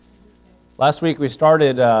Last week we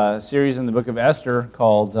started a series in the book of Esther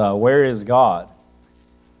called Where is God?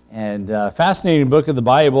 And fascinating book of the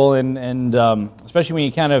Bible, and especially when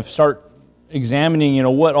you kind of start examining,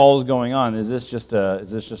 what all is going on. Is this just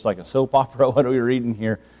like a soap opera? What are we reading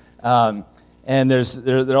here? And there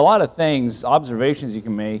are a lot of things, observations you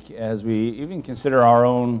can make as we even consider our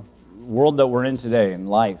own world that we're in today in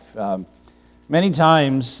life. Many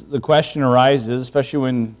times the question arises, especially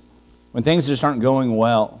when things just aren't going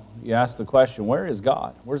well. You ask the question, where is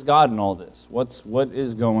God? Where's God in all this? What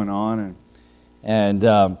is going on? And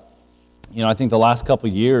I think the last couple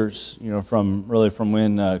of years, from when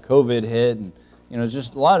COVID hit, and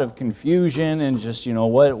just a lot of confusion and just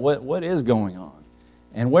what is going on,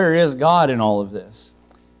 and where is God in all of this?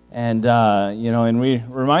 And and we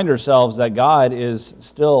remind ourselves that God is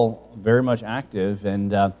still very much active,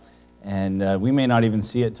 and we may not even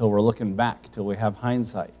see it till we're looking back, till we have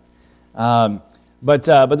hindsight. But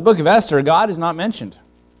the book of Esther, God is not mentioned,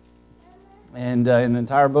 and in the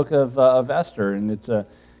entire book of Esther, and it's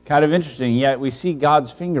kind of interesting. Yet we see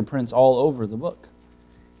God's fingerprints all over the book,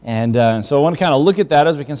 and so I want to kind of look at that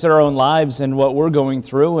as we consider our own lives and what we're going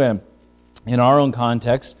through in our own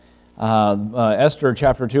context. Esther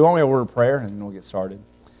chapter 2. Why don't we have a word of prayer, and then we'll get started.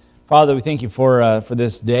 Father, we thank you for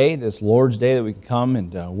this day, this Lord's Day, that we can come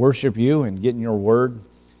and worship you and get in your word.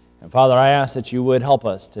 And Father, I ask that you would help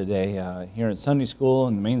us today here at Sunday school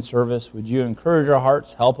and the main service. Would you encourage our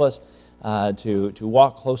hearts, help us to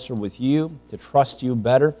walk closer with you, to trust you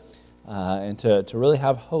better, and to really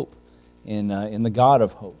have hope in the God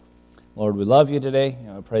of hope. Lord, we love you today.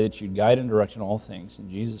 I pray that you'd guide and direct in all things.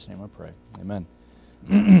 In Jesus' name I pray.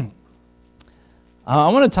 Amen. I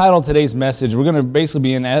want to title today's message, we're going to basically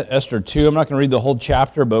be in Esther 2. I'm not going to read the whole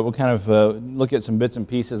chapter, but we'll kind of look at some bits and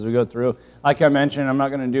pieces as we go through. Like I mentioned, I'm not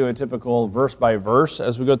going to do a typical verse by verse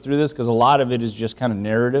as we go through this, because a lot of it is just kind of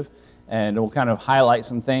narrative, and we'll kind of highlight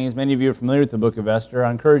some things. Many of you are familiar with the book of Esther.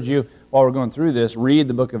 I encourage you, while we're going through this, read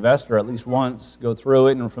the book of Esther at least once, go through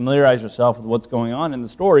it, and familiarize yourself with what's going on in the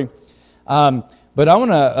story. But I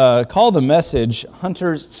want to call the message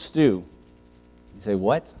Hunter's Stew. You say,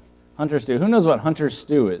 what? Hunter's stew. Who knows what hunter's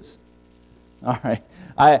stew is? All right.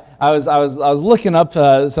 I was looking up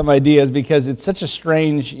some ideas, because it's such a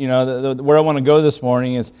strange, where I want to go this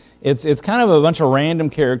morning is it's kind of a bunch of random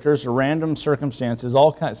characters or random circumstances,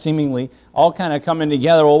 seemingly all kind of coming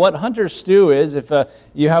together. Well, what hunter's stew is, if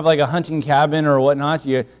you have like a hunting cabin or whatnot,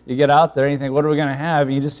 you get out there and you think, what are we going to have?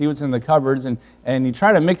 And you just see what's in the cupboards, and you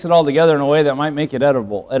try to mix it all together in a way that might make it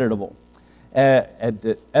editable.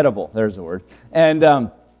 Edible, there's the word.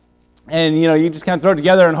 And you just kind of throw it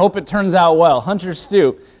together and hope it turns out well. Hunter's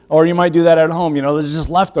stew. Or you might do that at home. There's just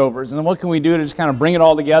leftovers. And then what can we do to just kind of bring it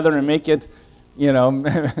all together and make it,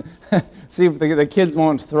 see if the kids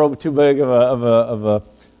won't throw too big of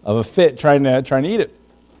a fit trying to eat it.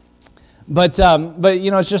 But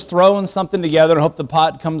it's just throwing something together and hope the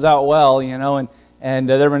pot comes out well, And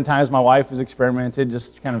there have been times my wife has experimented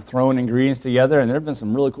just kind of throwing ingredients together, and there have been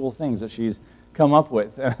some really cool things that she's come up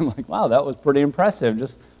with. And I'm like, wow, that was pretty impressive,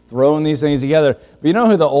 just throwing these things together. But you know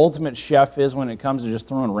who the ultimate chef is when it comes to just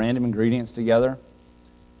throwing random ingredients together?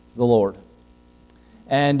 The Lord.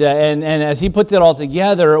 And as he puts it all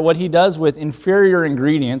together, what he does with inferior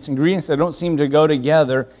ingredients that don't seem to go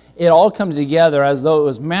together, it all comes together as though it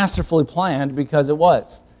was masterfully planned, because it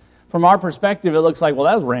was. From our perspective, it looks like, well,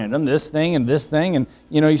 that was random, this thing, and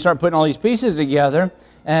you start putting all these pieces together,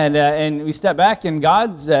 and we step back, and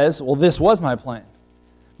God says, well, this was my plan.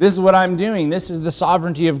 This is what I'm doing. This is the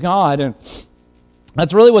sovereignty of God. And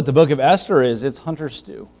that's really what the book of Esther is. It's hunter's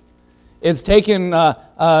stew. It's taken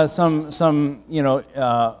some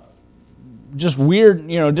just weird,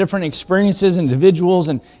 different experiences, individuals,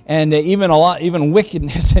 and even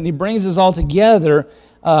wickedness, and he brings this all together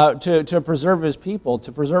to preserve his people,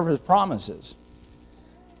 to preserve his promises.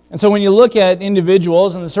 And so when you look at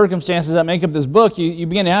individuals and the circumstances that make up this book, you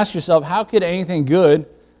begin to ask yourself, how could anything good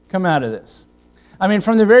come out of this? I mean,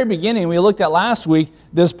 from the very beginning, we looked at last week,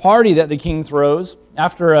 this party that the king throws,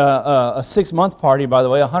 after a 6-month party, by the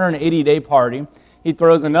way, a 180-day party. He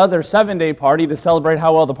throws another 7-day party to celebrate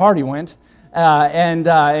how well the party went.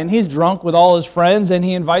 And he's drunk with all his friends, and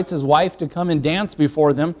he invites his wife to come and dance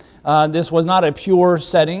before them. This was not a pure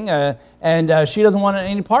setting, and she doesn't want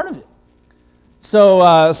any part of it.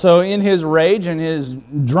 So in his rage and his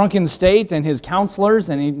drunken state and his counselors,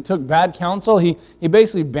 and he took bad counsel, he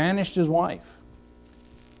basically banished his wife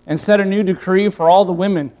and set a new decree for all the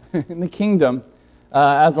women in the kingdom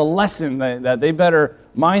as a lesson that they better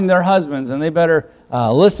mind their husbands and they better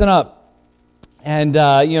listen up. And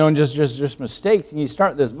and just mistakes. And you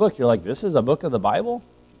start this book, you're like, this is a book of the Bible?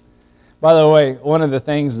 By the way, one of the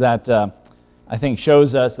things that I think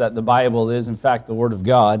shows us that the Bible is, in fact, the Word of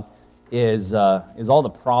God, is all the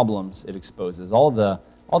problems it exposes, all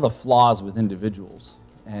the flaws with individuals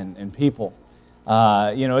and people.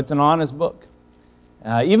 It's an honest book.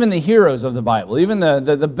 Even the heroes of the Bible, even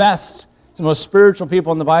the best, the most spiritual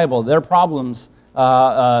people in the Bible, their problems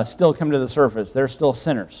still come to the surface. They're still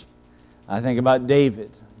sinners. I think about David,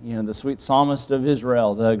 the sweet psalmist of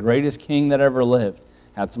Israel, the greatest king that ever lived,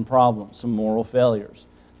 had some problems, some moral failures.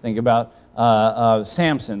 Think about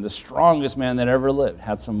Samson, the strongest man that ever lived,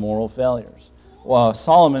 had some moral failures. Well,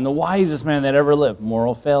 Solomon, the wisest man that ever lived,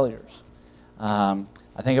 moral failures. I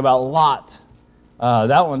think about Lot.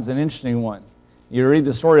 That one's an interesting one. You read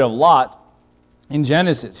the story of Lot in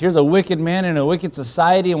Genesis. Here's a wicked man in a wicked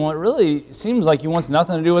society, and what really seems like he wants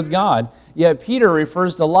nothing to do with God. Yet Peter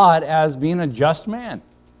refers to Lot as being a just man.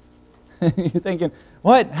 You're thinking,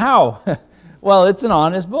 what? How? Well, it's an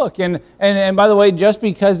honest book. And by the way, just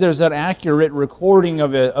because there's an accurate recording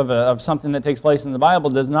of something that takes place in the Bible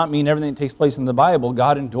does not mean everything that takes place in the Bible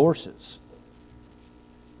God endorses.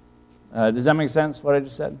 Does that make sense, what I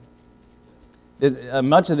just said?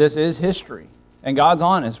 Much of this is history, and God's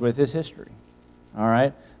honest with His history. All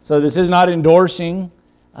right? So this is not endorsing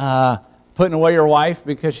putting away your wife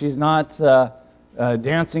because she's not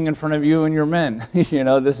dancing in front of you and your men.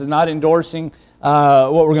 This is not endorsing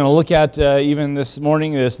what we're going to look at even this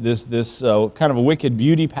morning, this kind of a wicked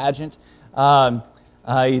beauty pageant. God's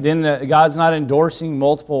not endorsing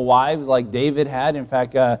multiple wives like David had. In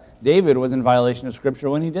fact, David was in violation of Scripture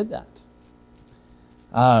when he did that.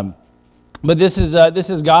 But this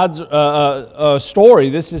is God's story.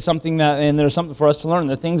 This is something and there's something for us to learn.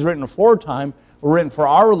 The things written aforetime were written for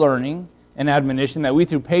our learning and admonition, that we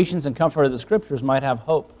through patience and comfort of the Scriptures might have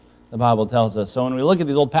hope, the Bible tells us. So when we look at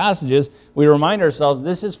these old passages, we remind ourselves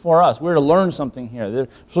this is for us. We're to learn something here. We're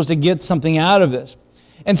supposed to get something out of this.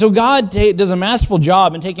 And so God does a masterful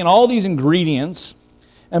job in taking all these ingredients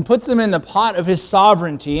and puts them in the pot of His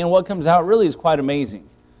sovereignty, and what comes out really is quite amazing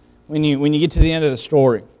when you get to the end of the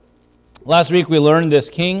story. Last week we learned this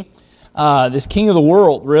king of the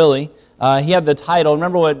world, really. He had the title.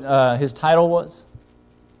 Remember what his title was?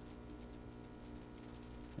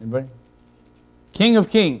 Anybody? King of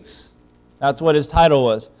Kings. That's what his title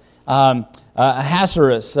was.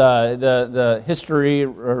 Ahasuerus, the history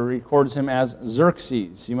records him as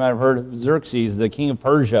Xerxes. You might have heard of Xerxes, the king of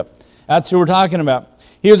Persia. That's who we're talking about.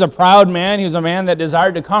 He was a proud man. He was a man that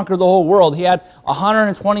desired to conquer the whole world. He had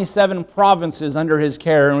 127 provinces under his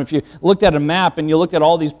care. And if you looked at a map and you looked at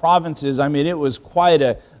all these provinces, it was quite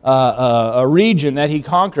a region that he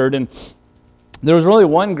conquered. And there was really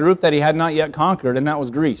one group that he had not yet conquered, and that was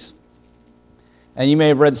Greece. And you may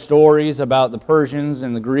have read stories about the Persians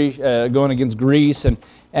and the Greece going against Greece, and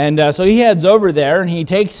so he heads over there and he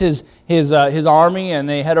takes his army and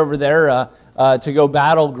they head over there to go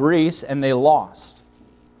battle Greece, and they lost.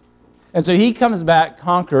 And so he comes back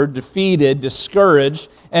conquered, defeated, discouraged,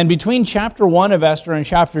 and between chapter 1 of Esther and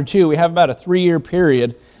chapter 2, we have about a 3-year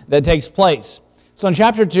period that takes place. So in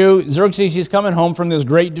chapter 2, Xerxes, he's coming home from this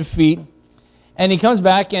great defeat, and he comes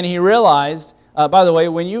back and he realized, by the way,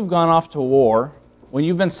 when you've gone off to war, when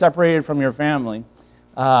you've been separated from your family,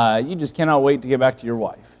 you just cannot wait to get back to your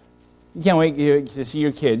wife. You can't wait to see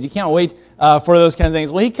your kids. You can't wait for those kinds of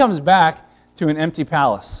things. Well, he comes back to an empty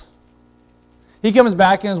palace. He comes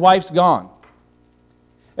back and his wife's gone.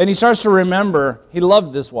 And he starts to remember he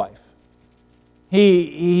loved this wife.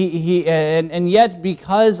 And yet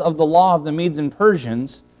because of the law of the Medes and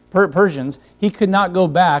Persians, he could not go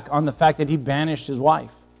back on the fact that he banished his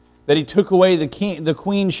wife, that he took away the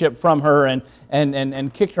queenship from her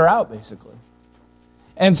and kicked her out, basically.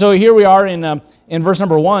 And so here we are in verse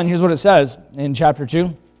number 1. Here's what it says in chapter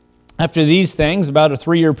 2. After these things, about a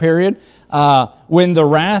 3-year period, when the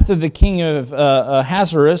wrath of the king of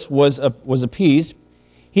Ahasuerus was appeased,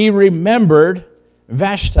 he remembered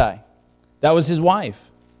Vashti. That was his wife.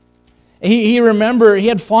 He remembered, he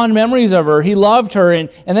had fond memories of her. He loved her. And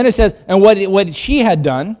then it says, and what she had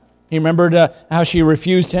done, he remembered how she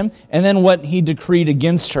refused him, and then what he decreed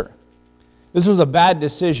against her. This was a bad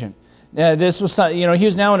decision. This was, he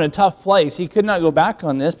was now in a tough place. He could not go back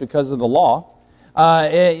on this because of the law.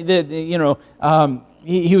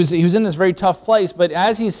 He was in this very tough place, but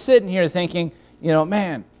as he's sitting here thinking,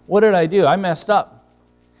 man, what did I do? I messed up.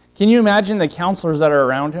 Can you imagine the counselors that are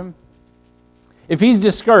around him? If he's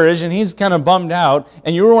discouraged and he's kind of bummed out,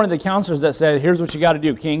 and you were one of the counselors that said, here's what you got to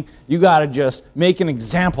do, King. You got to just make an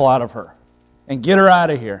example out of her and get her out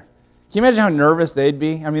of here. Can you imagine how nervous they'd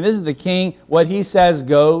be? This is the king. What he says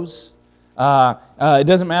goes. It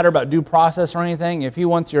doesn't matter about due process or anything. If he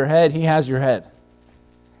wants your head, he has your head.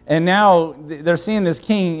 And now they're seeing this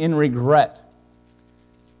king in regret.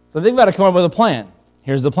 So they've got to come up with a plan.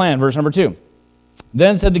 Here's the plan, verse number 2.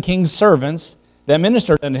 Then said the king's servants that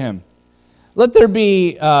ministered unto him, Let there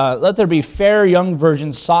be fair young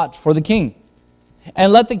virgins sought for the king.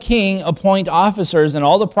 And let the king appoint officers in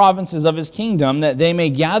all the provinces of his kingdom, that they may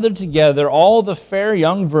gather together all the fair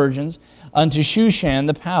young virgins unto Shushan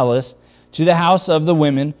the palace, to the house of the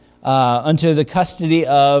women, unto the custody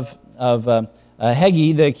of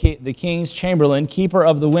Hegi, the king's chamberlain, keeper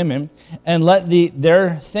of the women, and let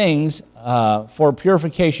their things for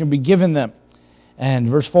purification be given them. And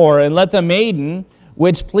verse 4, and let the maiden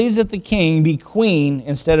which pleaseth the king be queen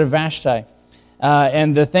instead of Vashti.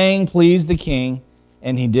 And the thing pleased the king,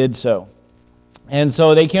 and he did so. And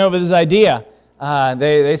so they came up with this idea.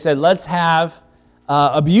 They said, let's have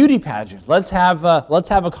a beauty pageant. Let's have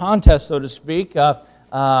a contest, so to speak. We'll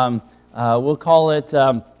call it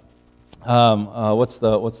what's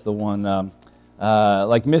the one?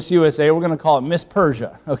 Like Miss USA, we're going to call it Miss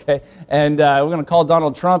Persia, okay? And we're going to call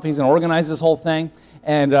Donald Trump. He's going to organize this whole thing,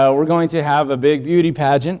 and we're going to have a big beauty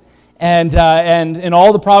pageant. And in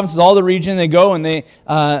all the provinces, all the region, they go and they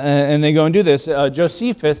go and do this.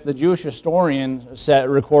 Josephus, the Jewish historian,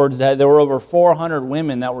 records that there were over 400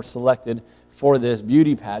 women that were selected for this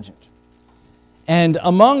beauty pageant. And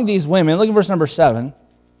among these women, look at verse number 7.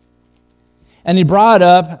 And he brought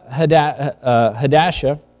up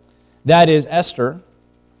Hadassah, that is Esther,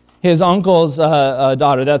 his uncle's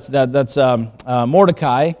daughter. That's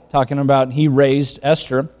Mordecai, talking about he raised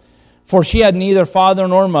Esther. For she had neither father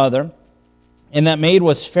nor mother, and that maid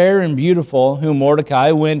was fair and beautiful, whom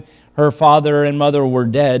Mordecai, when her father and mother were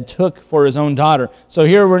dead, took for his own daughter. So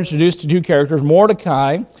here we're introduced to two characters.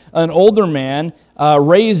 Mordecai, an older man,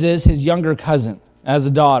 raises his younger cousin as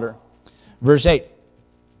a daughter. Verse 8.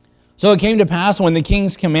 So it came to pass when the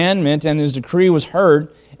king's commandment and his decree was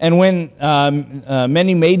heard, and when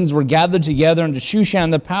many maidens were gathered together unto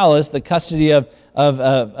Shushan the palace, the custody of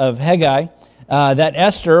Hegi, that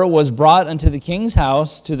Esther was brought unto the king's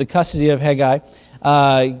house to the custody of Hegi,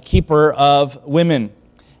 keeper of women.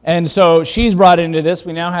 And so she's brought into this.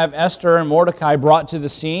 We now have Esther and Mordecai brought to the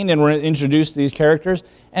scene, and we're introduced to these characters.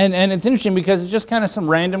 And it's interesting because it's just kind of some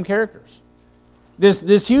random characters.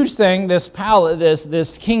 This huge thing, this palace,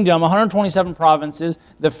 this kingdom, 127 provinces,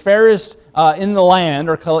 the fairest in the land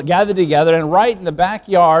are gathered together, and right in the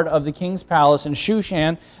backyard of the king's palace in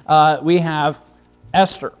Shushan, we have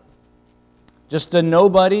Esther. Just a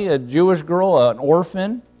nobody, a Jewish girl, an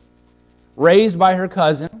orphan, raised by her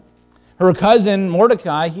cousin. Her cousin,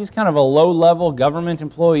 Mordecai, he's kind of a low-level government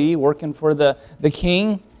employee working for the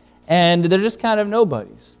king, and they're just kind of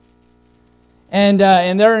nobodies. And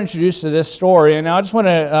they're introduced to this story. And now I just want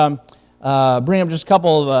to bring up just a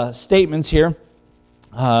couple of statements here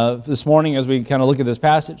this morning as we kind of look at this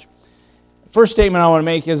passage. First statement I want to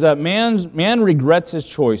make is that man regrets his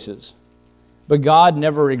choices, but God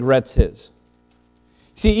never regrets his.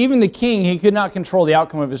 See, even the king, he could not control the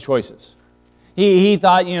outcome of his choices. He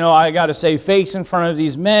thought, I got to save face in front of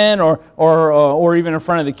these men or even in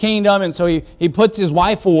front of the kingdom. And so he puts his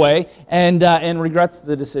wife away and regrets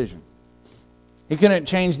the decision. He couldn't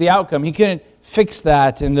change the outcome. He couldn't fix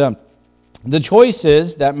that. And the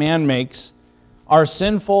choices that man makes are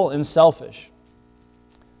sinful and selfish.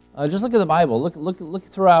 Just look at the Bible. Look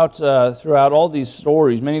throughout all these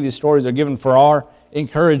stories. Many of these stories are given for our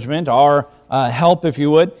encouragement, our help, if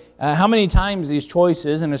you would. How many times these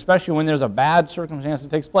choices, and especially when there's a bad circumstance that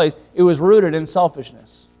takes place, it was rooted in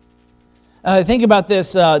selfishness. Think about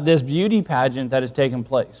this beauty pageant that has taken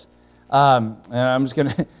place. And I'm just going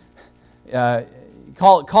to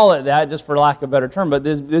call it that, just for lack of a better term, but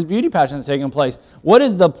this beauty pageant that's taken place. What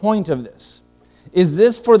is the point of this? Is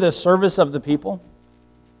this for the service of the people?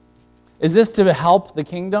 Is this to help the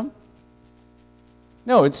kingdom?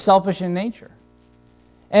 No, it's selfish in nature.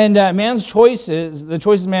 And man's choices, the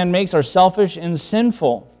choices man makes, are selfish and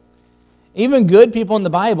sinful. Even good people in the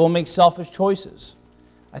Bible make selfish choices.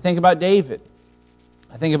 I think about David.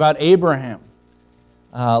 I think about Abraham,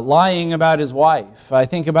 lying about his wife. I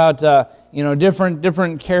think about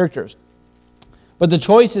different characters. But the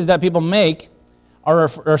choices that people make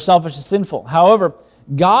are selfish and sinful. However,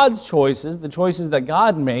 God's choices, the choices that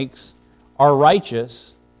God makes, are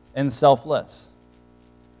righteous and selfless.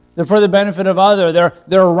 They're for the benefit of others.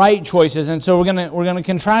 They're right choices, and so we're gonna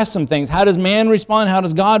contrast some things. How does man respond? How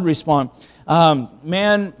does God respond?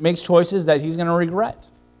 Man makes choices that he's going to regret,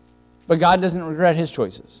 but God doesn't regret his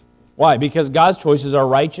choices. Why? Because God's choices are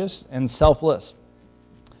righteous and selfless.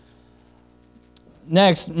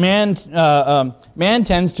 Next, man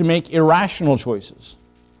tends to make irrational choices.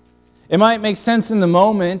 It might make sense in the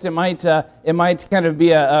moment. It might kind of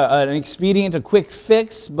be an expedient, a quick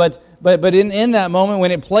fix. But in that moment,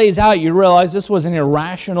 when it plays out, you realize this was an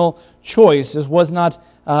irrational choice. This was not,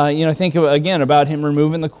 think again about him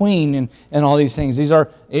removing the queen and all these things. These are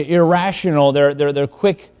irrational. They're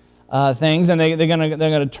quick things, and they're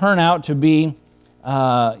gonna turn out to be,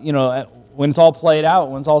 when it's all played out,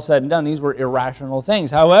 when it's all said and done, these were irrational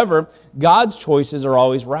things. However, God's choices are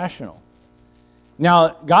always rational. Now,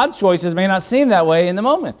 God's choices may not seem that way in the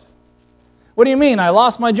moment. What do you mean? I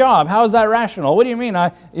lost my job. How is that rational? What do you mean?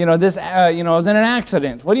 I was in an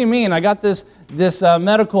accident. What do you mean? I got this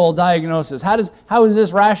medical diagnosis. How is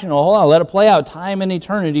this rational? Hold on, let it play out. Time and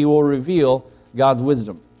eternity will reveal God's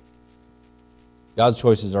wisdom. God's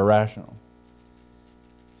choices are rational.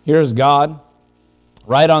 Here's God,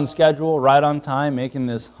 right on schedule, right on time, making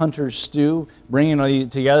this hunter's stew, bringing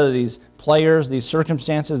together these players, these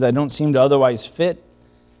circumstances that don't seem to otherwise fit.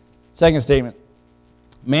 Second statement,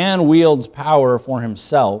 man wields power for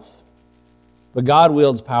himself, but God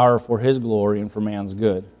wields power for his glory and for man's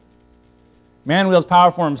good. Man wields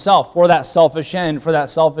power for himself, for that selfish end, for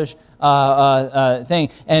that selfish thing,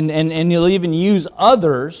 and you'll even use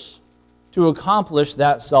others to accomplish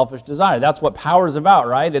that selfish desire. That's what power is about,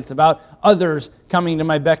 right? It's about others coming to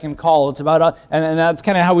my beck and call. It's about, and that's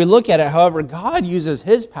kind of how we look at it. However, God uses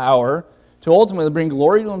his power to ultimately bring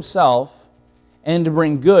glory to himself and to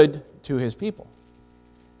bring good to his people.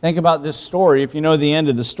 Think about this story. If you know the end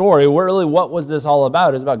of the story, really what was this all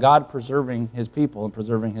about? It's about God preserving his people and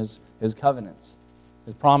preserving his covenants,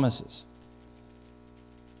 his promises.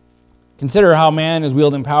 Consider how man is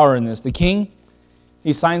wielding power in this. The king,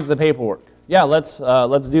 he signs the paperwork. Yeah, let's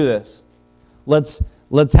do this.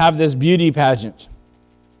 Let's have this beauty pageant.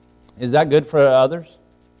 Is that good for others?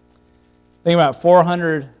 Think about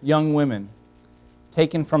 400 young women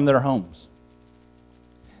taken from their homes.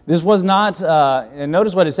 This was not, and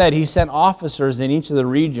notice what it said, he sent officers in each of the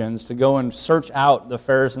regions to go and search out the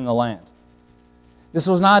fairest in the land. This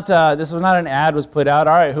was not an ad was put out,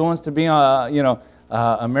 all right, who wants to be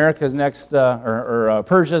America's next, or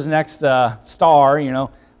Persia's next star,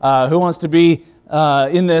 who wants to be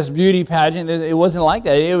in this beauty pageant? It wasn't like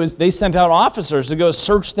that. They sent out officers to go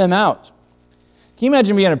search them out. Can you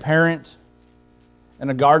imagine being a parent and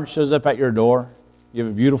a guard shows up at your door? You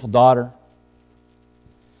have a beautiful daughter.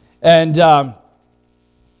 And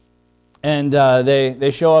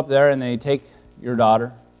they show up there and they take your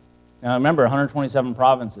daughter. Now remember, 127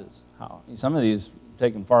 provinces. Some of these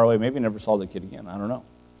taken far away, maybe never saw the kid again, I don't know.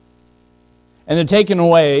 And they're taken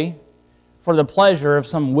away for the pleasure of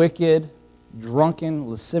some wicked, drunken,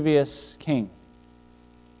 lascivious king.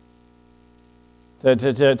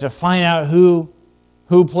 To find out who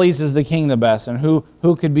pleases the king the best and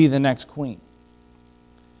who could be the next queen.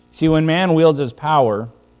 See, when man wields his power,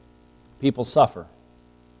 people suffer.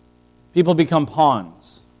 People become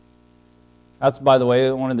pawns. That's, by the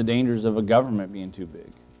way, one of the dangers of a government being too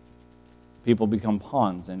big. People become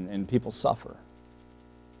pawns and people suffer.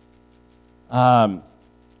 Think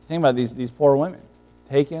about these poor women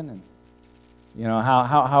taken, and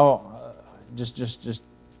how just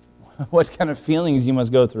what kind of feelings you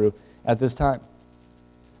must go through at this time.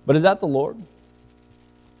 But is that the Lord?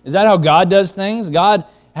 Is that how God does things? God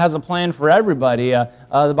has a plan for everybody.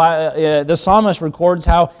 The psalmist records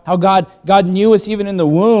how God knew us even in the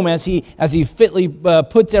womb as He fitly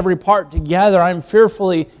puts every part together. I'm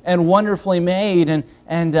fearfully and wonderfully made,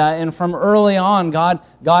 and from early on, God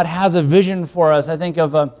has a vision for us. I think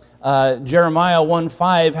of Jeremiah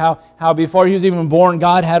 1:5, how before he was even born,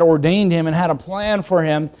 God had ordained him and had a plan for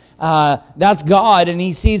him. That's God, and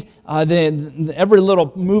He sees every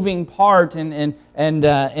little moving part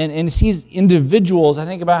and sees individuals. I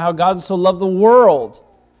think about how God so loved the world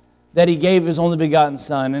that He gave His only begotten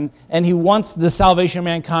Son, and He wants the salvation of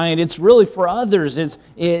mankind. It's really for others.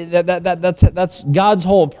 That's God's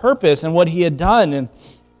whole purpose and what He had done. And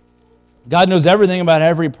God knows everything about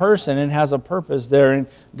every person and has a purpose there. And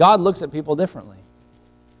God looks at people differently.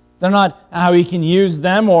 They're not how He can use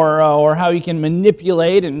them or how He can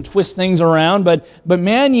manipulate and twist things around, but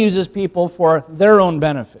man uses people for their own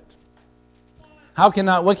benefit. What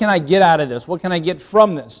can I get out of this? What can I get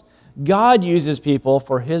from this? God uses people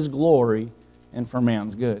for His glory and for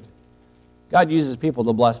man's good. God uses people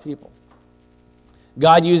to bless people.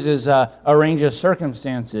 God uses a range of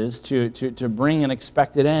circumstances to bring an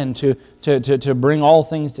expected end, to bring all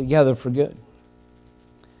things together for good.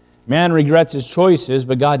 Man regrets his choices,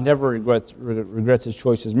 but God never regrets his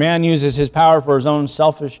choices. Man uses his power for his own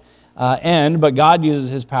selfish end, but God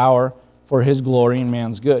uses his power for His glory and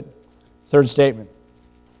man's good. Third statement.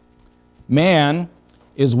 Man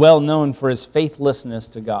is well known for his faithlessness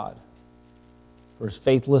to God. for his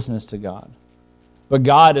faithlessness to God. But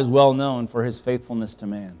God is well known for his faithfulness to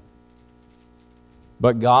man.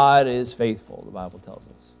 But God is faithful, the Bible tells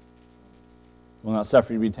us. Will not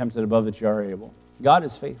suffer you to be tempted above that you are able. God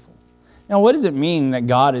is faithful. Now, what does it mean that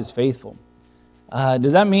God is faithful?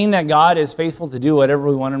 Does that mean that God is faithful to do whatever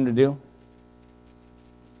we want him to do?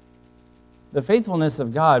 The faithfulness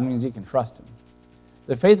of God means you can trust him.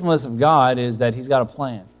 The faithfulness of God is that he's got a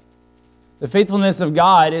plan. The faithfulness of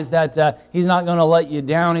God is that he's not going to let you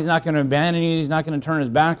down. He's not going to abandon you. He's not going to turn his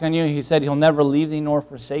back on you. He said he'll never leave thee nor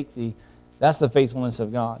forsake thee. That's the faithfulness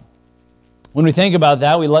of God. When we think about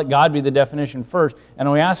that, we let God be the definition first,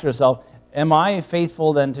 and we ask ourselves, am I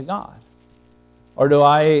faithful then to God? Or do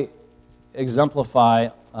I exemplify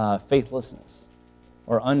faithlessness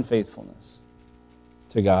or unfaithfulness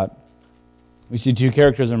to God? We see two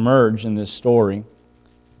characters emerge in this story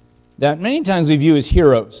that many times we view as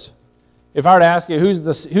heroes. If I were to ask you, who's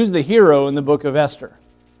the hero in the book of Esther?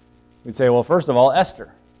 We'd say, well, first of all, Esther.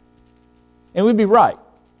 And we'd be right.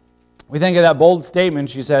 We think of that bold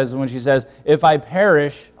statement when she says, if I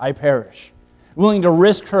perish, I perish. Willing to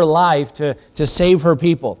risk her life to save her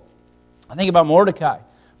people. I think about Mordecai,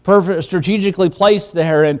 strategically placed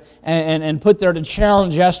there and put there to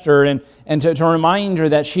challenge Esther and to remind her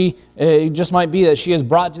that it just might be that she is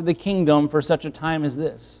brought to the kingdom for such a time as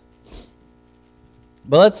this.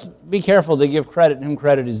 But let's be careful to give credit to whom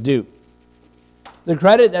credit is due. The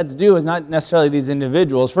credit that's due is not necessarily these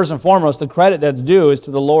individuals. First and foremost, the credit that's due is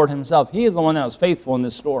to the Lord himself. He is the one that was faithful in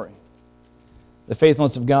this story. The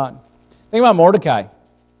faithfulness of God. Think about Mordecai.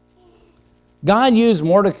 God used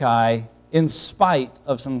Mordecai in spite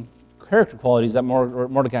of some character qualities that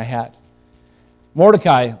Mordecai had.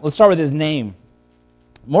 Mordecai, let's start with his name.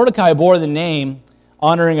 Mordecai bore the name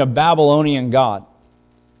honoring a Babylonian god.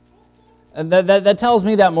 And that tells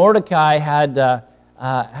me that Mordecai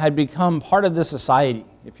had become part of the society,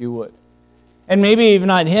 if you would. And maybe even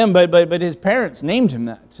not him, but his parents named him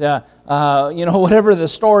that. Whatever the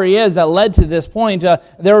story is that led to this point,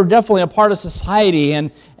 they were definitely a part of society,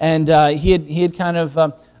 and he had kind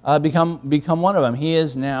of become one of them. He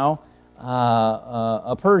is now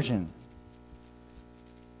a Persian.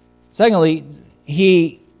 Secondly,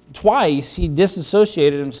 he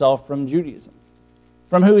disassociated himself from Judaism,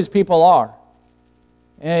 from who his people are.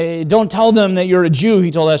 Don't tell them that you're a Jew,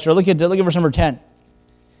 he told Esther. Look at verse number 10.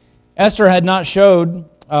 Esther had not showed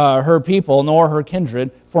her people nor her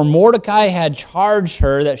kindred, for Mordecai had charged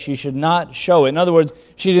her that she should not show it. In other words,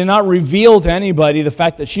 she did not reveal to anybody the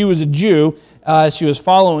fact that she was a Jew as she was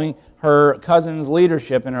following her cousin's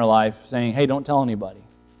leadership in her life, saying, hey, don't tell anybody.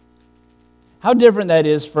 How different that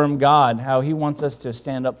is from God, how he wants us to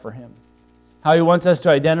stand up for him, how he wants us to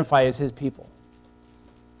identify as his people.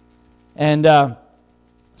 And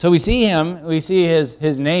so we see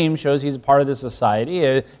his name shows he's a part of the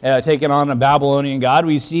society, taking on a Babylonian god.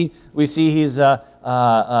 We see he's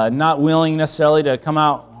not willing necessarily to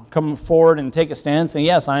come forward and take a stand, saying,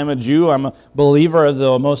 yes, I am a Jew, I'm a believer of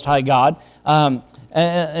the Most High God. And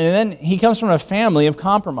then he comes from a family of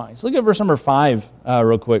compromise. Look at verse number 5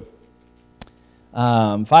 real quick.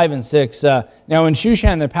 5 and 6. Now in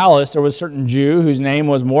Shushan the palace there was a certain Jew whose name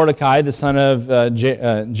was Mordecai, the son of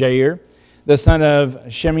Jair, the son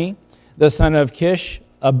of Shimei, the son of Kish,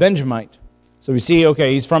 a Benjamite. So we see,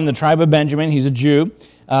 he's from the tribe of Benjamin, he's a Jew.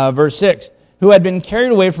 Verse 6, who had been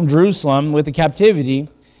carried away from Jerusalem with the captivity,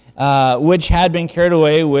 which had been carried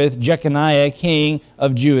away with Jeconiah, king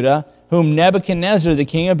of Judah, whom Nebuchadnezzar, the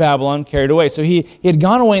king of Babylon, carried away. So he had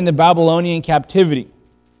gone away in the Babylonian captivity.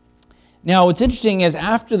 Now, what's interesting is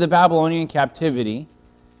after the Babylonian captivity,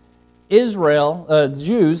 the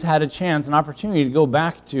Jews had a chance, an opportunity to go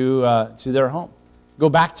back to their home, go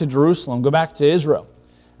back to Jerusalem, go back to Israel,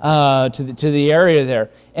 to the area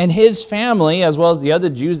there. And his family, as well as the other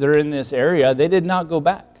Jews that are in this area, they did not go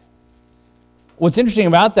back. What's interesting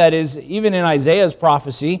about that is even in Isaiah's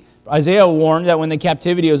prophecy, Isaiah warned that when the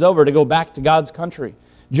captivity was over to go back to God's country.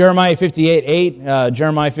 Jeremiah 58:8,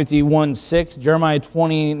 Jeremiah 51:6, Jeremiah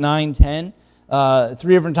 29:10.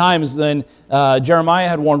 3 different times then Jeremiah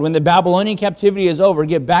had warned, when the Babylonian captivity is over,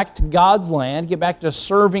 get back to God's land, get back to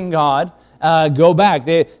serving God, go back.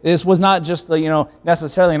 This was not just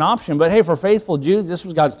necessarily an option, but hey, for faithful Jews, this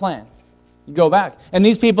was God's plan. You go back. And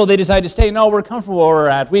these people, they decided to stay. No, we're comfortable where we're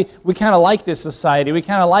at. We kind of like this society. We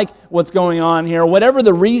kind of like what's going on here. Whatever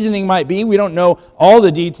the reasoning might be, we don't know all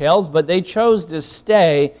the details, but they chose to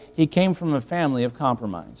stay. He came from a family of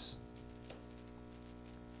compromise.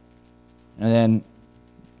 And then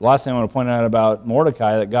the last thing I want to point out about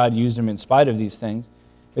Mordecai, that God used him in spite of these things,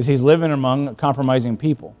 is he's living among compromising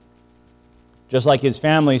people. Just like his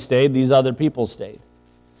family stayed, these other people stayed.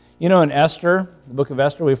 You know, in Esther, the book of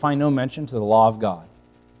Esther, we find no mention to the law of God.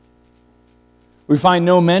 We find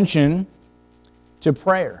no mention to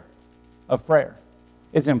prayer.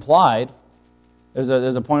 It's implied. There's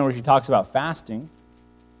a point where she talks about fasting,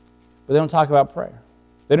 but they don't talk about prayer.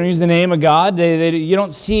 They don't use the name of God. You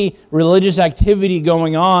don't see religious activity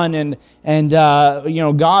going on, and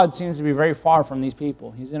God seems to be very far from these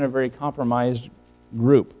people. He's in a very compromised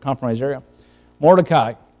area.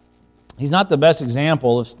 Mordecai, he's not the best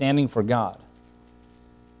example of standing for God.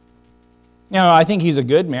 Now, I think he's a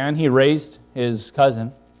good man. He raised his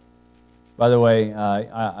cousin. By the way,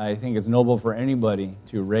 I think it's noble for anybody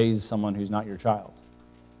to raise someone who's not your child,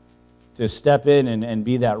 to step in and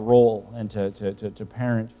be that role and to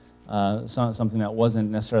parent something that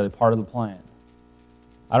wasn't necessarily part of the plan.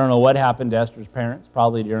 I don't know what happened to Esther's parents,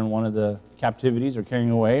 probably during one of the captivities or carrying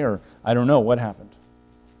away, or I don't know what happened.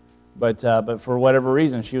 But for whatever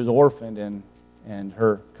reason, she was orphaned, and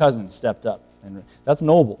her cousin stepped up, and that's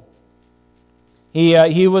noble.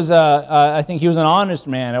 He was I think he was an honest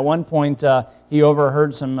man. At one point, he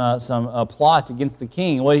overheard some plot against the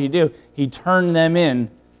king. What did he do? He turned them in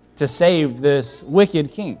to save this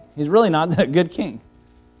wicked king. He's really not that good king.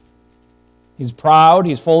 He's proud.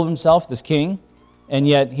 He's full of himself, this king, and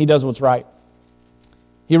yet he does what's right.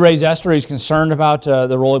 He raised Esther. He's concerned about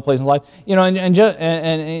the role he plays in life. You know,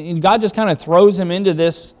 and God just kind of throws him into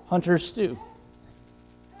this hunter's stew.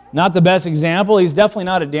 Not the best example. He's definitely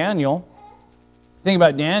not a Daniel. Think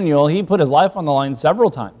about Daniel. He put his life on the line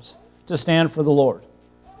several times to stand for the Lord.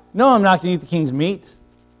 No, I'm not going to eat the king's meat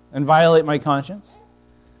and violate my conscience.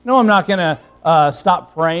 No, I'm not going to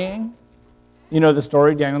stop praying. You know the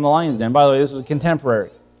story, Daniel in the lion's den. By the way, this was a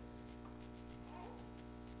contemporary.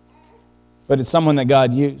 But it's someone that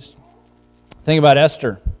God used. Think about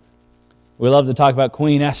Esther. We love to talk about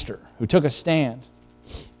Queen Esther, who took a stand.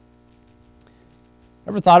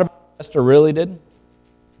 Ever thought about what Esther really did?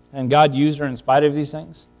 And God used her in spite of these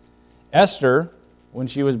things? Esther, when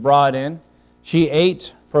she was brought in, she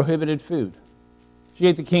ate prohibited food. She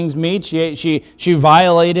ate the king's meat. She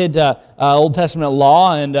violated Old Testament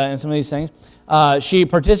law and some of these things. She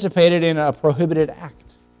participated in a prohibited act.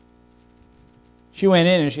 She went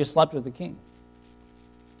in and she slept with the king.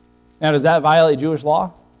 Now, does that violate Jewish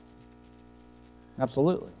law?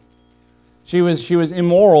 Absolutely. She was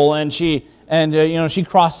immoral, and she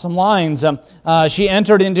crossed some lines. She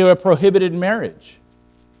entered into a prohibited marriage.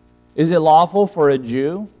 Is it lawful for a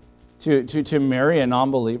Jew to marry a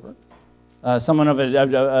non-believer? Someone of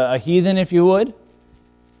a heathen, if you would?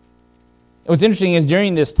 What's interesting is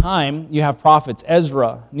during this time, you have prophets,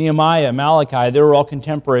 Ezra, Nehemiah, Malachi. They were all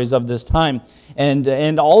contemporaries of this time.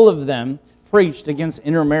 And all of them preached against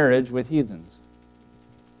intermarriage with heathens.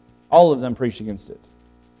 All of them preached against it.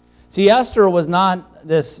 See, Esther was not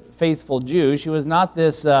this faithful Jew. She was not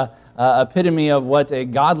this epitome of what a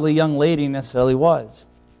godly young lady necessarily was.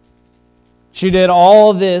 She did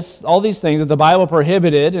all these things that the Bible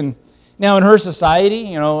prohibited. And now in her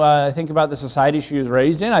society, I think about the society she was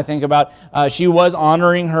raised in. I think about she was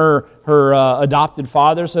honoring her adopted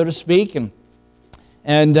father, so to speak, and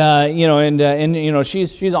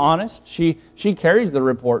she's honest. She carries the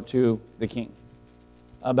report to the king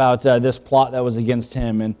about this plot that was against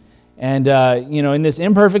him, and in this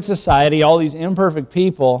imperfect society, all these imperfect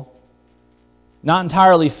people, not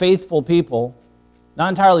entirely faithful people, not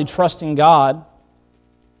entirely trusting God,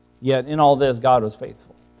 yet in all this, God was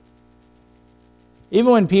faithful.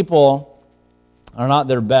 Even when people are not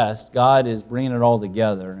their best, God is bringing it all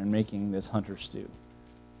together and making this hunter stew,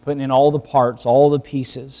 putting in all the parts, all the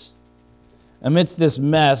pieces. Amidst this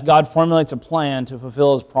mess, God formulates a plan to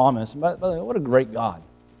fulfill His promise. By the way, what a great God.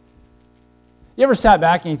 You ever sat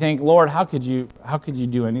back and you think, Lord, how could you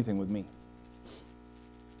do anything with me?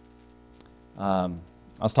 I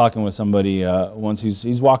was talking with somebody once.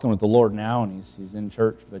 He's walking with the Lord now, and he's in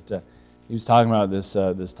church. But he was talking about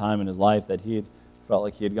this time in his life that he had felt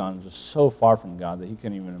like he had gone just so far from God that he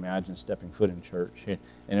couldn't even imagine stepping foot in church.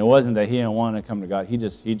 And it wasn't that he didn't want to come to God. He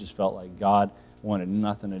just felt like God wanted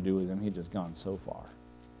nothing to do with him. He'd just gone so far.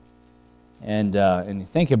 And you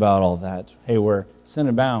think about all that. Hey, where sin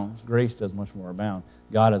abounds, grace does much more abound.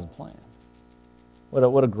 God has a plan.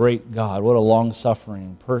 What a great God. What a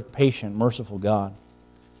long-suffering, patient, merciful God.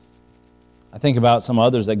 I think about some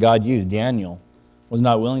others that God used. Daniel was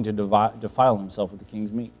not willing to defile himself with the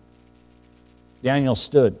king's meat. Daniel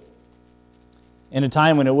stood in a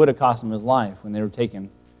time when it would have cost him his life, when they were taken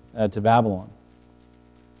to Babylon.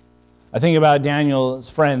 I think about Daniel's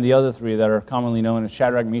friend, the other three that are commonly known as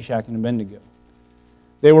Shadrach, Meshach, and Abednego.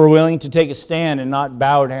 They were willing to take a stand and not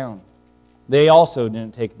bow down. They also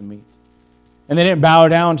didn't take the meat. And they didn't bow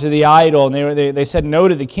down to the idol, and they said no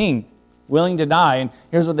to the king, willing to die. And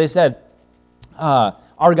here's what they said.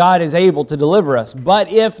 Our God is able to deliver us, but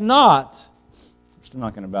if not, we're still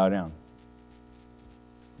not going to bow down.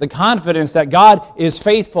 The confidence that God is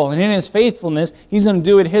faithful, and in His faithfulness, He's going to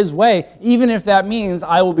do it His way, even if that means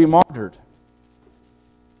I will be martyred.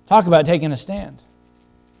 Talk about taking a stand.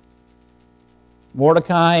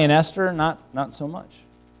 Mordecai and Esther, not so much.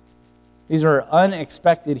 These are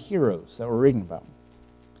unexpected heroes that we're reading about.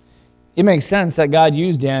 It makes sense that God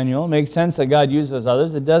used Daniel. It makes sense that God used those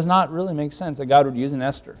others. It does not really make sense that God would use an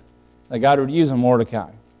Esther, that God would use a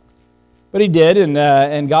Mordecai. But He did,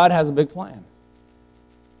 and God has a big plan.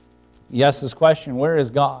 Yes, this question, where is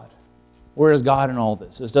God? Where is God in all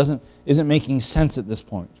this? This isn't making sense at this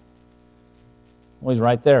point. Well, He's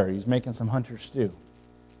right there. He's making some hunter stew.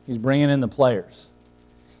 He's bringing in the players.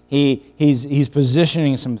 He's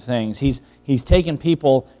positioning some things. He's taking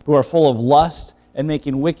people who are full of lust and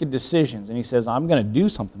making wicked decisions. And He says, I'm going to do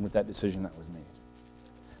something with that decision that was made.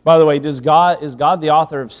 By the way, is God the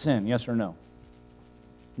author of sin? Yes or no?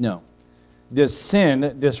 No. Does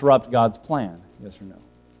sin disrupt God's plan? Yes or no?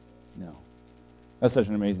 No. That's such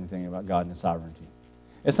an amazing thing about God and His sovereignty.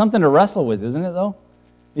 It's something to wrestle with, isn't it, though?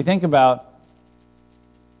 You think about,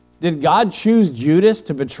 did God choose Judas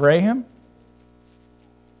to betray Him?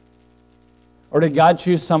 Or did God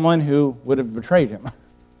choose someone who would have betrayed Him?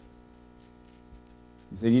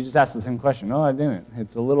 You said, you just asked the same question. No, I didn't.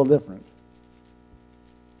 It's a little different.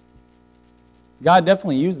 God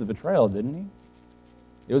definitely used the betrayal, didn't He?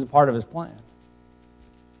 It was a part of His plan.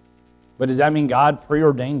 But does that mean God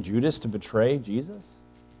preordained Judas to betray Jesus?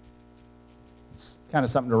 It's kind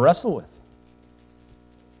of something to wrestle with.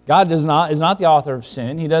 God is not the author of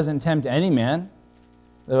sin. He doesn't tempt any man,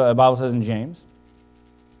 the Bible says in James.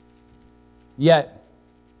 Yet,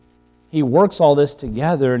 He works all this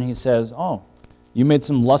together and He says, oh, you made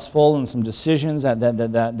some lustful and some decisions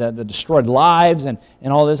that destroyed lives and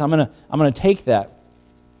all this. I'm gonna take that.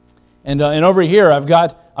 And over here, I've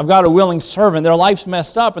got a willing servant. Their life's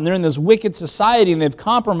messed up, and they're in this wicked society, and they've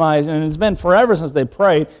compromised, and it's been forever since they've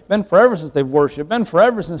prayed, been forever since they've worshiped, been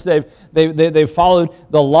forever since they've followed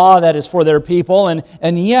the law that is for their people,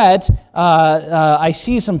 and yet I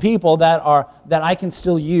see some people that I can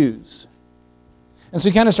still use. And so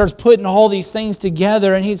He kind of starts putting all these things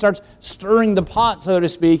together, and He starts stirring the pot, so to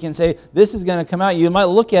speak, and say, this is going to come out. You might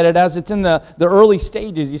look at it as it's in the early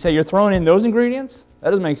stages. You say, you're throwing in those ingredients?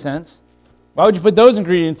 That doesn't make sense. Why would you put those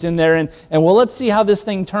ingredients in there? And well, let's see how this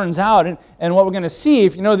thing turns out. And what we're going to see,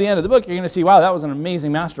 if you know the end of the book, you're going to see, wow, that was an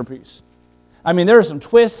amazing masterpiece. I mean, there are some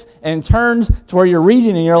twists and turns to where you're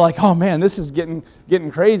reading and you're like, oh man, this is getting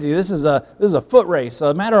crazy. This is a foot race,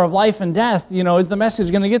 a matter of life and death. You know, is the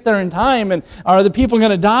message going to get there in time? And are the people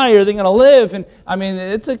going to die? Are they going to live? And I mean,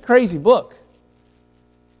 it's a crazy book.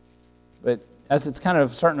 But as it's kind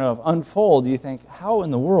of starting to unfold, you think, how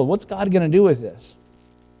in the world? What's God going to do with this?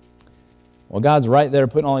 Well, God's right there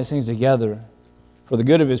putting all these things together for the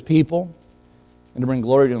good of His people and to bring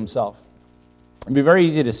glory to Himself. It'd be very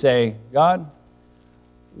easy to say, God,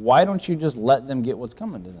 why don't you just let them get what's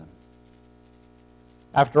coming to them?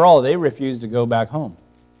 After all, they refused to go back home.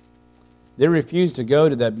 They refused to go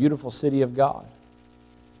to that beautiful city of God.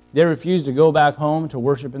 They refused to go back home to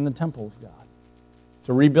worship in the temple of God,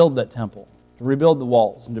 to rebuild that temple, to rebuild the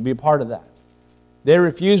walls, and to be a part of that. They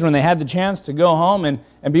refused when they had the chance to go home and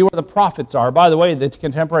be where the prophets are. By the way, the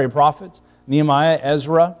contemporary prophets, Nehemiah,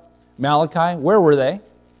 Ezra, Malachi, where were they?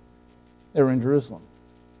 They were in Jerusalem.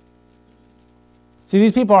 See,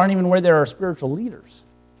 these people aren't even where there are spiritual leaders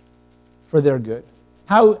for their good.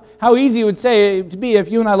 How easy it would say to be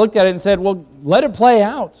if you and I looked at it and said, well, let it play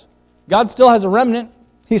out. God still has a remnant.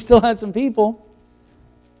 He still had some people.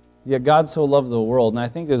 Yet God so loved the world. And I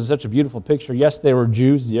think this is such a beautiful picture. Yes, they were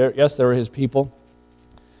Jews. Yes, they were His people.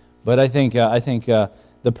 But I think the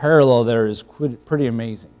parallel there is pretty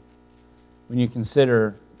amazing when you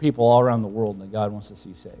consider people all around the world that God wants to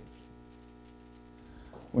see saved.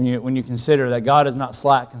 When you consider that God is not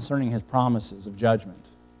slack concerning His promises of judgment,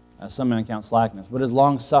 as some men count slackness, but is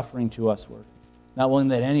long-suffering to usward, not willing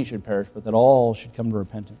that any should perish, but that all should come to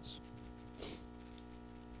repentance.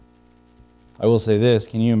 I will say this,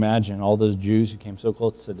 can you imagine all those Jews who came so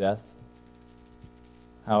close to death?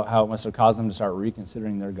 How it must have caused them to start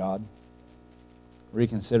reconsidering their God,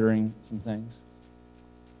 reconsidering some things.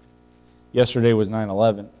 Yesterday was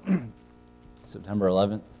 9/11, September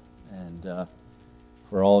 11th, and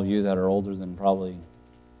for all of you that are older than probably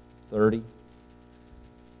 30,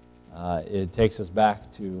 it takes us back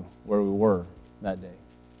to where we were that day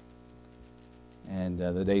and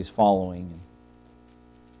the days following.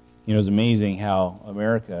 You know, it's amazing how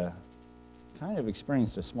America kind of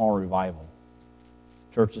experienced a small revival.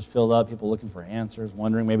 Churches filled up, people looking for answers,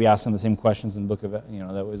 wondering, maybe asking the same questions in the book of, that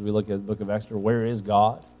as we look at the book of Esther, where is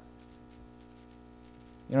God?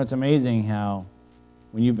 It's amazing how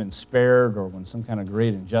when you've been spared or when some kind of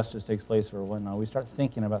great injustice takes place or whatnot, we start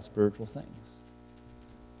thinking about spiritual things.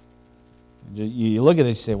 You look at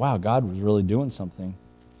this and say, wow, God was really doing something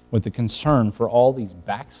with the concern for all these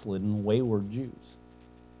backslidden, wayward Jews.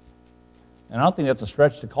 And I don't think that's a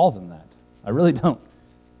stretch to call them that. I really don't,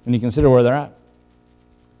 when you consider where they're at.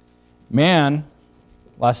 Man,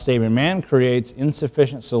 last statement, man creates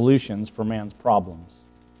insufficient solutions for man's problems.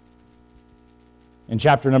 In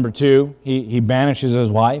chapter number 2, he banishes his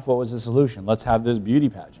wife. What was the solution? Let's have this beauty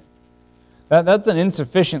pageant. That's an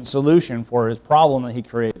insufficient solution for his problem that he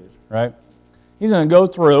created, right? He's going to go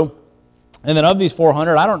through, and then of these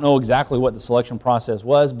 400, I don't know exactly what the selection process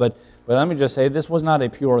was, but let me just say, this was not a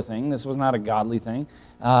pure thing. This was not a godly thing.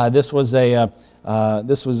 This was a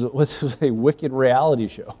wicked reality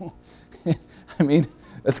show. I mean,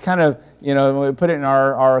 that's kind of, when we put it in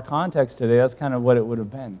our context today, that's kind of what it would have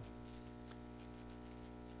been.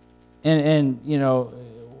 And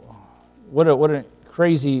what a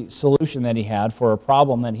crazy solution that he had for a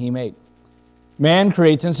problem that he made. Man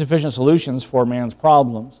creates insufficient solutions for man's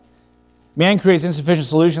problems. Man creates insufficient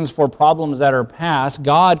solutions for problems that are past.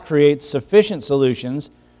 God creates sufficient solutions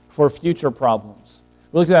for future problems.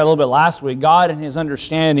 We looked at that a little bit last week. God in His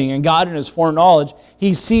understanding and God in His foreknowledge,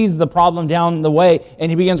 He sees the problem down the way and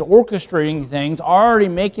He begins orchestrating things, already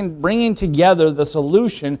bringing together the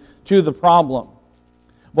solution to the problem.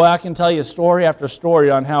 Boy, I can tell you story after story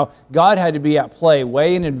on how God had to be at play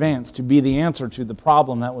way in advance to be the answer to the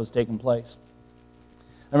problem that was taking place.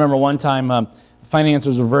 I remember one time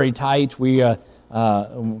finances were very tight. My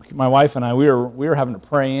wife and I, we were having to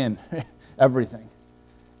pray in everything.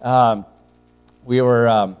 I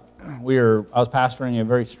was pastoring a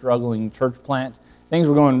very struggling church plant. Things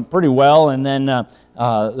were going pretty well, and then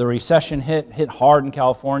the recession hit hard in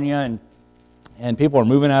California, and people are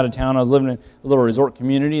moving out of town. I was living in a little resort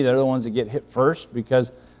community. They're the ones that get hit first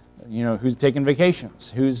because, who's taking vacations,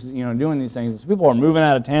 who's doing these things. So people are moving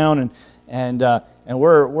out of town, and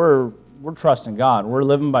we're trusting God. We're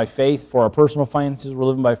living by faith for our personal finances. We're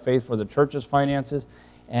living by faith for the church's finances.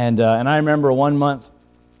 And I remember one month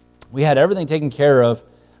we had everything taken care of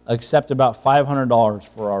except about $500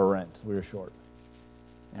 for our rent. We were short,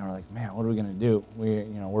 and we're like, man, what are we going to do?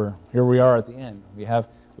 Here we are at the end.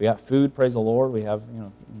 We got food, praise the Lord. We have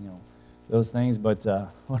those things, but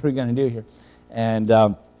what are we going to do here? And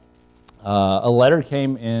a letter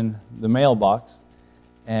came in the mailbox,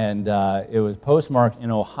 and it was postmarked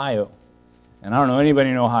in Ohio. And I don't know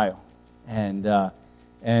anybody in Ohio. And there's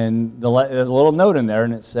a little note in there,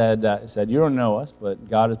 and it said, you don't know us, but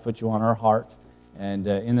God has put you on our heart. And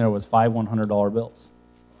in there was 5 $100 bills.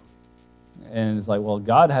 And it's like, well,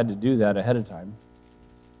 God had to do that ahead of time.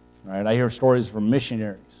 Right? I hear stories from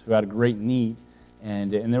missionaries who had a great need,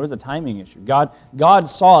 and there was a timing issue. God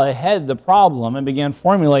saw ahead the problem and began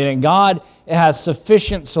formulating. God has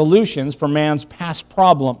sufficient solutions for man's past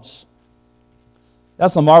problems.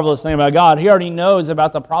 That's the marvelous thing about God. He already knows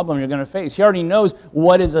about the problem you're going to face. He already knows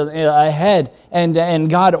what is ahead, and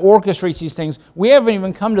God orchestrates these things. We haven't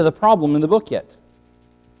even come to the problem in the book yet.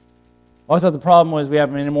 Well, I thought the problem was we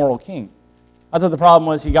have an immoral king. I thought the problem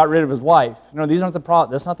was he got rid of his wife. No, these aren't the problem.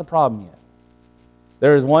 That's not the problem yet.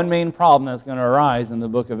 There is one main problem that's going to arise in the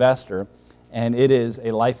book of Esther, and it is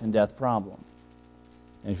a life and death problem.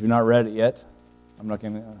 And if you've not read it yet, I'm not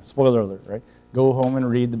going to, spoiler alert, right? Go home and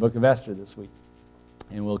read the book of Esther this week,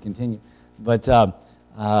 and we'll continue. But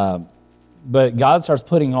God starts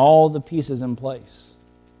putting all the pieces in place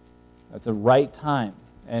at the right time.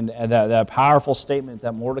 And that powerful statement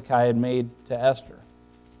that Mordecai had made to Esther,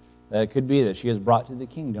 that it could be that she is brought to the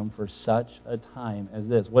kingdom for such a time as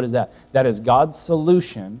this. What is that? That is God's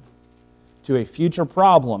solution to a future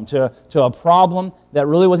problem, to a problem that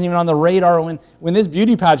really wasn't even on the radar. When this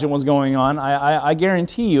beauty pageant was going on, I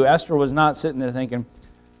guarantee you Esther was not sitting there thinking,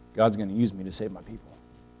 God's going to use me to save my people.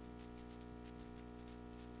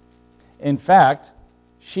 In fact,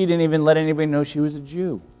 she didn't even let anybody know she was a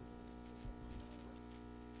Jew.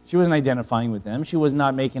 She wasn't identifying with them. She was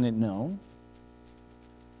not making it known.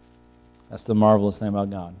 That's the marvelous thing about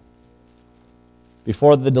God.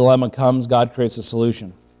 Before the dilemma comes, God creates a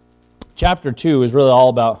solution. Chapter 2 is really all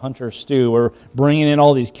about Hunter Stew. We're bringing in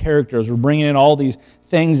all these characters. We're bringing in all these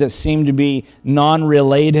things that seem to be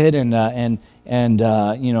non-related and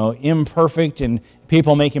imperfect, and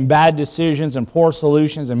people making bad decisions and poor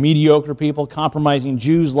solutions, and mediocre people, compromising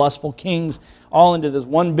Jews, lustful kings, all into this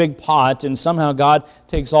one big pot. And somehow God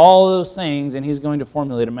takes all of those things and He's going to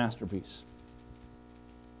formulate a masterpiece.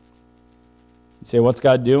 You say, what's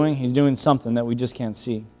God doing? He's doing something that we just can't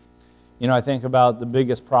see. You know, I think about the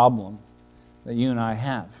biggest problem that you and I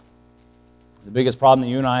have. The biggest problem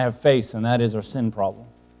that you and I have faced, and that is our sin problem.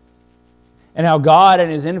 And how God, in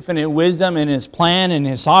His infinite wisdom and His plan and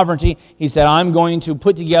His sovereignty, He said, I'm going to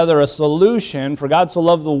put together a solution, for God so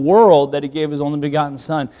loved the world that He gave His only begotten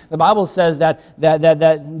Son. The Bible says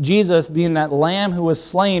that Jesus, being that Lamb who was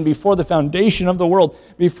slain before the foundation of the world,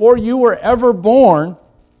 before you were ever born,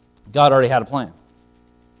 God already had a plan.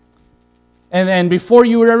 And then before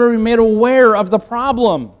you were ever made aware of the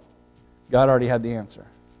problem, God already had the answer.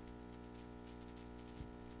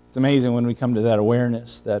 It's amazing when we come to that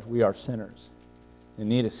awareness that we are sinners in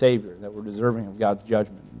need of Savior, that we're deserving of God's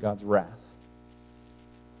judgment and God's wrath.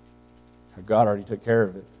 God already took care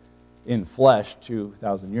of it in flesh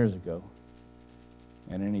 2,000 years ago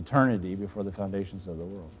and in eternity before the foundations of the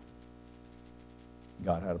world.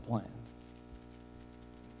 God had a plan.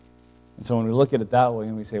 And so when we look at it that way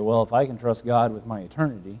and we say, well, if I can trust God with my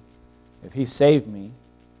eternity, if He saved me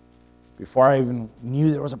before I even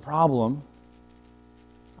knew there was a problem,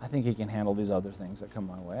 I think He can handle these other things that come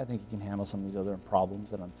my way. I think He can handle some of these other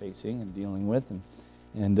problems that I'm facing and dealing with,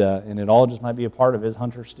 and it all just might be a part of His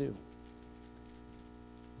hunter stew. You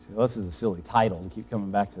say, well, this is a silly title to keep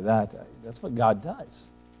coming back to that. That's what God does.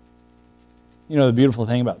 You know, the beautiful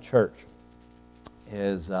thing about church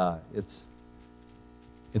is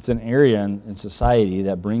it's an area in society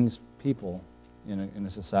that brings people in a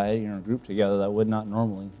society or a group together that would not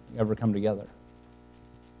normally ever come together.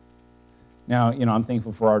 Now, you know, I'm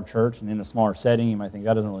thankful for our church, and in a smaller setting, you might think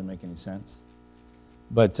that doesn't really make any sense.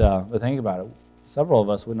 But think about it. Several of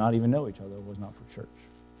us would not even know each other if it was not for church.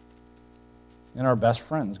 And our best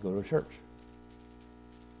friends go to church.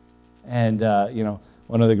 And, you know,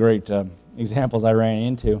 one of the great examples I ran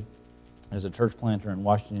into is a church planter in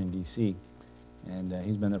Washington, D.C., and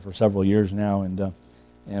he's been there for several years now, and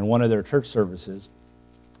one of their church services,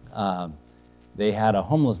 they had a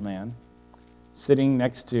homeless man sitting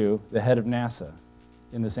next to the head of NASA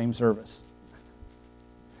in the same service.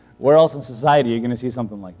 Where else in society are you going to see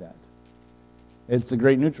something like that? It's a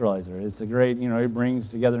great neutralizer. It's a great, you know, it brings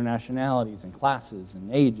together nationalities and classes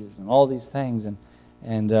and ages and all these things.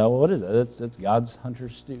 And well, what is that? It's God's hunter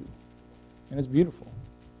stew. And it's beautiful.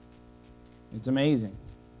 It's amazing.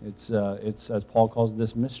 It's as Paul calls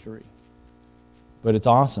this, mystery. But it's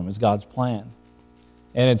awesome. It's God's plan.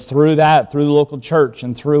 And it's through that, through the local church,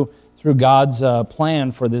 and through God's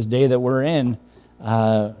plan for this day that we're in,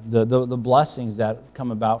 the blessings that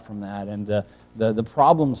come about from that, and the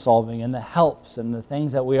problem solving, and the helps, and the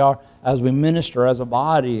things that we are as we minister as a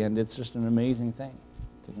body, and it's just an amazing thing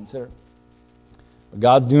to consider. But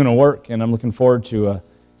God's doing a work, and I'm looking forward to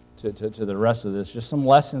the rest of this. Just some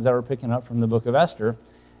lessons that we're picking up from the book of Esther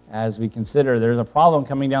as we consider there's a problem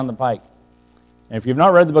coming down the pike. And if you've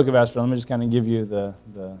not read the book of Esther, let me just kind of give you the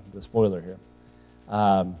spoiler here.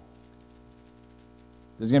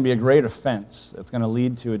 There's going to be a great offense that's going to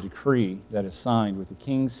lead to a decree that is signed with the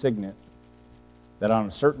king's signet that on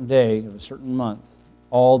a certain day of a certain month,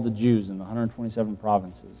 all the Jews in the 127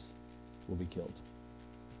 provinces will be killed.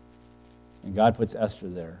 And God puts Esther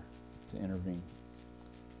there to intervene.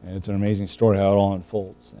 And it's an amazing story how it all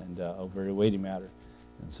unfolds, and a very weighty matter.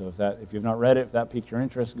 And so if you've not read it, if that piqued your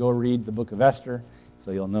interest, go read the book of Esther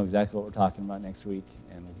so you'll know exactly what we're talking about next week,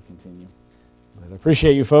 and we'll continue. But I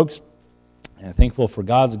appreciate you folks, and I'm thankful for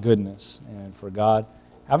God's goodness and for God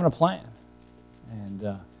having a plan.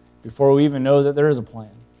 And before we even know that there is a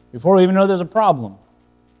plan, before we even know there's a problem,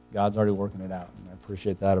 God's already working it out. And I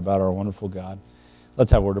appreciate that about our wonderful God.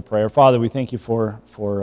 Let's have a word of prayer. Father, we thank you for